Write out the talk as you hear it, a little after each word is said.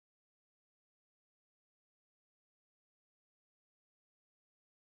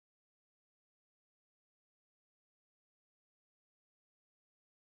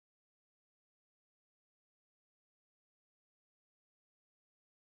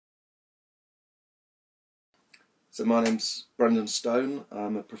So my name's Brendan Stone.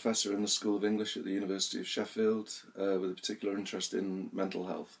 I'm a professor in the School of English at the University of Sheffield with a particular interest in mental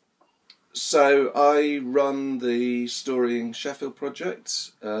health. So I run the Storying Sheffield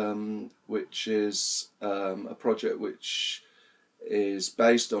project, which is a project which is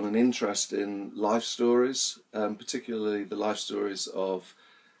based on an interest in life stories, particularly the life stories of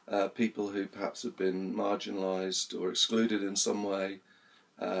people who perhaps have been marginalised or excluded in some way,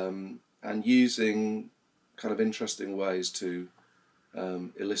 and using kind of interesting ways to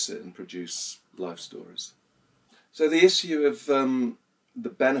elicit and produce life stories. So the issue of the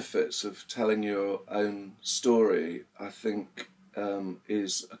benefits of telling your own story, I think,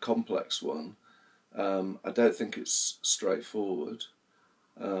 is a complex one. I don't think it's straightforward.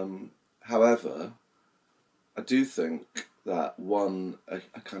 However, I do think that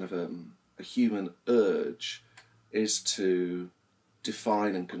a kind of a human urge is to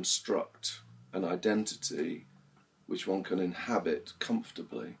define and construct an identity which one can inhabit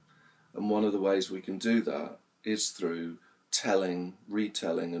comfortably. And one of the ways we can do that is through telling,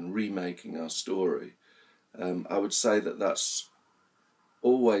 retelling and remaking our story. I would say that that's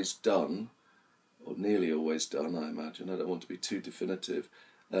always done, or nearly always done, I imagine. I don't want to be too definitive,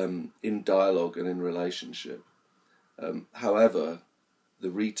 in dialogue and in relationship. However,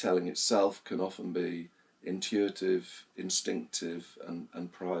 the retelling itself can often be intuitive, instinctive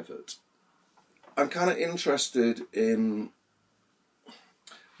and private. I'm kind of interested in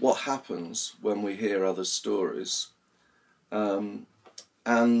what happens when we hear other stories, and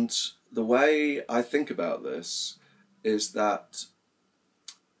the way I think about this is that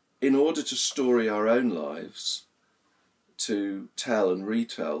in order to story our own lives, to tell and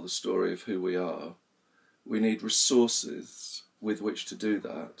retell the story of who we are, we need resources with which to do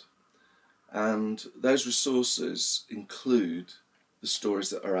that, and those resources include the stories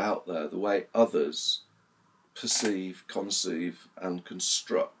that are out there, the way others perceive, conceive and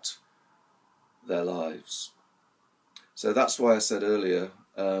construct their lives. So that's why I said earlier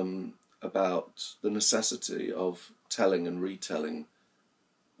about the necessity of telling and retelling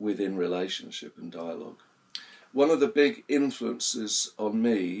within relationship and dialogue. One of the big influences on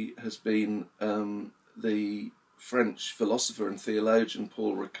me has been the French philosopher and theologian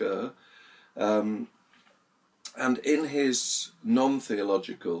Paul Ricoeur. And in his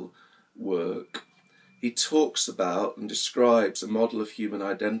non-theological work, he talks about and describes a model of human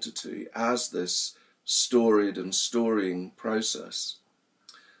identity as this storied and storying process.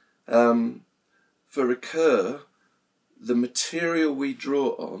 For Ricoeur, the material we draw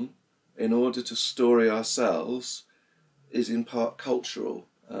on in order to story ourselves is in part cultural.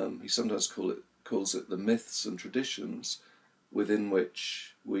 He sometimes calls it the myths and traditions within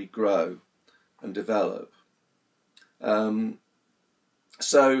which we grow and develop.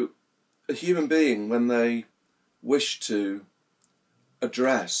 So a human being, when they wish to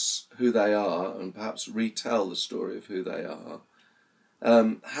address who they are and perhaps retell the story of who they are,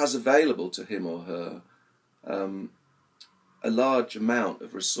 has available to him or her a large amount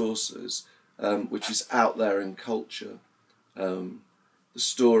of resources which is out there in culture. The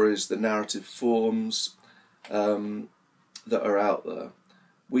stories, the narrative forms that are out there.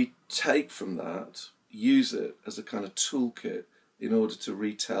 We take from that, use it as a kind of toolkit in order to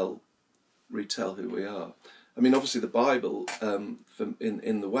retell who we are. I mean, obviously the Bible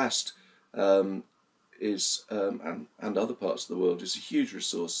in the West is and other parts of the world is a huge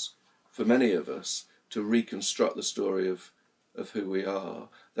resource for many of us to reconstruct the story of who we are.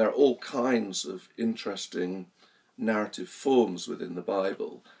 There are all kinds of interesting narrative forms within the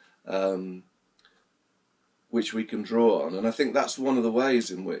Bible which we can draw on, and I think that's one of the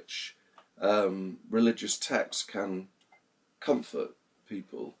ways in which religious texts can comfort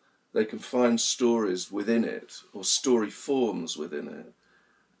people. They can find stories within it, or story forms within it,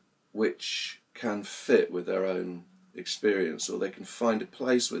 which can fit with their own experience, or they can find a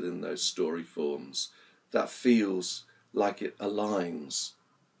place within those story forms that feels like it aligns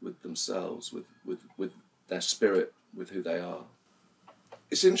with themselves, with their spirit, with who they are.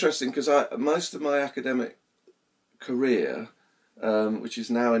 It's interesting because most of my academic career, which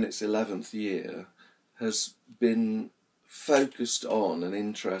is now in its 11th year, has been focused on an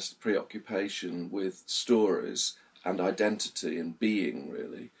interest, preoccupation with stories and identity and being,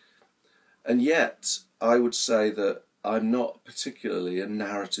 really. And yet, I would say that I'm not particularly a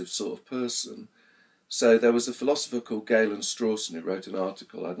narrative sort of person. So there was a philosopher called Galen Strawson who wrote an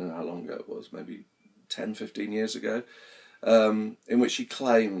article, I don't know how long ago it was, maybe 10, 15 years ago, in which he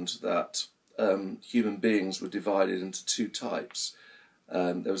claimed that human beings were divided into two types.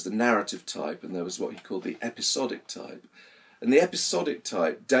 There was the narrative type and there was what he called the episodic type. And the episodic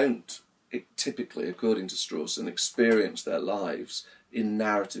type don't typically, according to Strawson, experience their lives in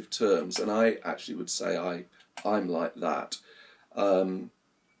narrative terms, and I actually would say I'm like that.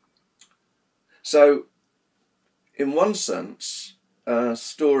 So, in one sense,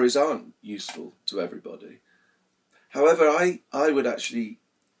 stories aren't useful to everybody. However, I would actually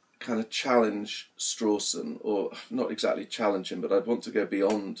kind of challenge Strawson, or not exactly challenge him, but I'd want to go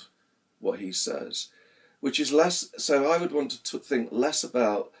beyond what he says, which is less. So I would want to think less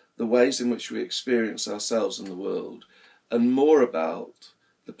about the ways in which we experience ourselves in the world, and more about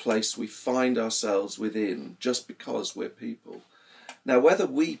the place we find ourselves within, just because we're people. Now, whether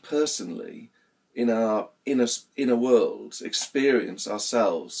we personally, in our inner world, experience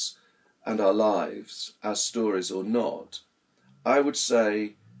ourselves and our lives as stories or not, I would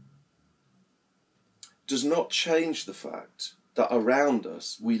say does not change the fact that around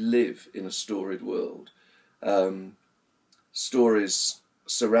us we live in a storied world. Stories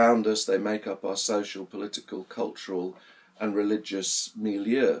surround us, they make up our social, political, cultural and religious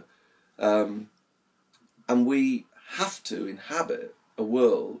milieu. And we have to inhabit a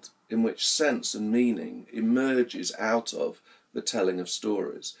world in which sense and meaning emerges out of the telling of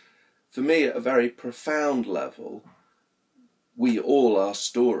stories. For me, at a very profound level, we all are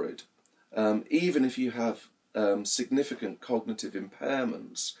storied. Even if you have significant cognitive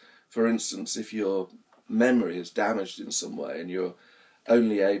impairments, for instance, if your memory is damaged in some way and you're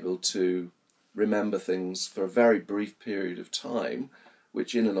only able to remember things for a very brief period of time,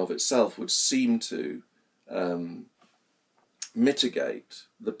 which in and of itself would seem to mitigate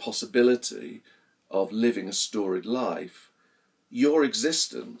the possibility of living a storied life, your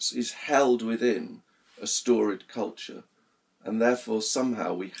existence is held within a storied culture, and therefore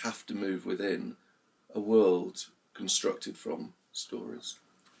somehow we have to move within a world constructed from stories.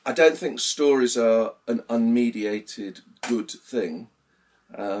 I don't think stories are an unmediated good thing,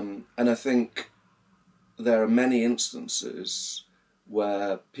 and I think there are many instances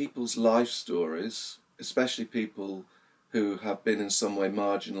where people's life stories, especially people who have been in some way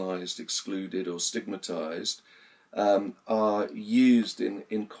marginalised, excluded or stigmatised, are used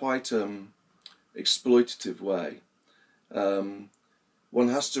in quite exploitative way. One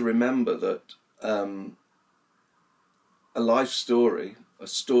has to remember that a life story, a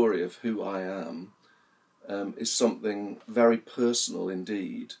story of who I am, is something very personal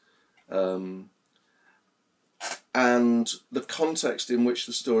indeed. And the context in which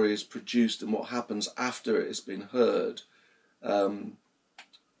the story is produced and what happens after it has been heard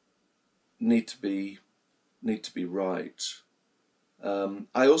need to be right.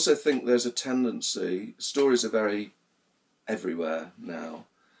 I also think there's a tendency, stories are very everywhere now,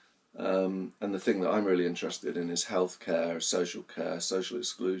 and the thing that I'm really interested in is healthcare, social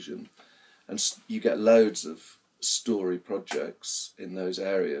exclusion, and you get loads of story projects in those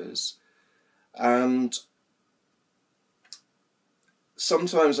areas, and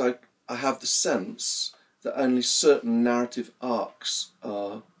sometimes I have the sense that only certain narrative arcs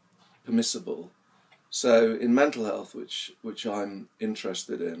are permissible. So in mental health, which I'm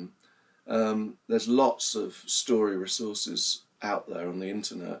interested in, there's lots of story resources out there on the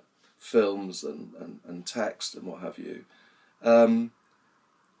internet, films and text and what have you. And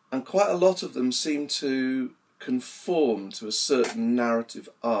quite a lot of them seem to conform to a certain narrative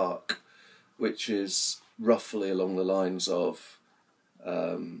arc, which is roughly along the lines of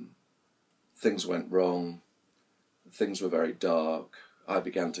things went wrong, things were very dark, I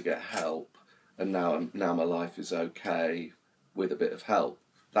began to get help, and now my life is okay with a bit of help,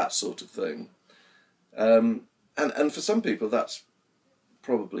 that sort of thing. And for some people that's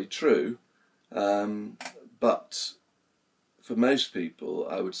probably true, but for most people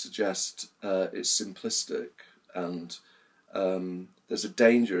I would suggest it's simplistic, and there's a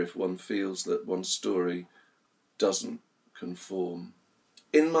danger if one feels that one's story doesn't conform.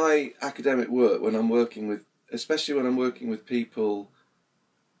 In my academic work, especially when I'm working with people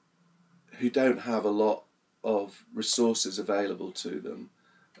who don't have a lot of resources available to them,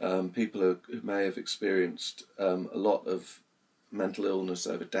 people who may have experienced a lot of mental illness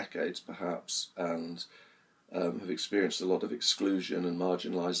over decades perhaps, and have experienced a lot of exclusion and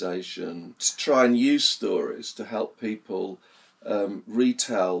marginalisation, to try and use stories to help people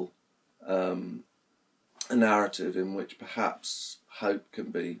retell a narrative in which perhaps hope can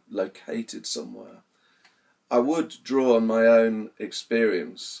be located somewhere. I would draw on my own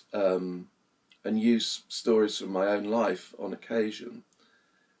experience and use stories from my own life on occasion,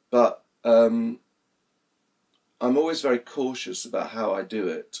 but I'm always very cautious about how I do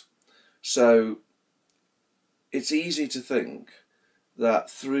it. So it's easy to think that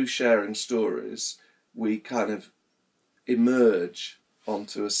through sharing stories we kind of emerge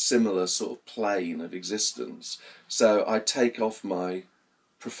onto a similar sort of plane of existence. So I take off my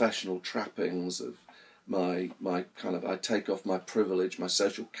professional trappings of I take off my privilege, my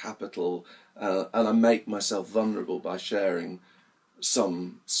social capital, and I make myself vulnerable by sharing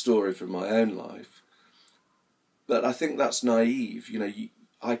some story from my own life. But I think that's naive.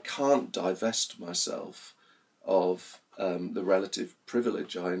 I can't divest myself of the relative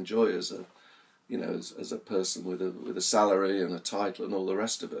privilege I enjoy as a person with a salary and a title and all the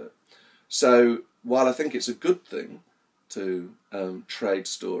rest of it. So while I think it's a good thing to trade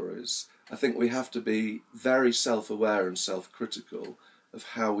stories, I think we have to be very self-aware and self-critical of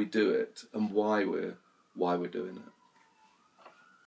how we do it and why we're doing it.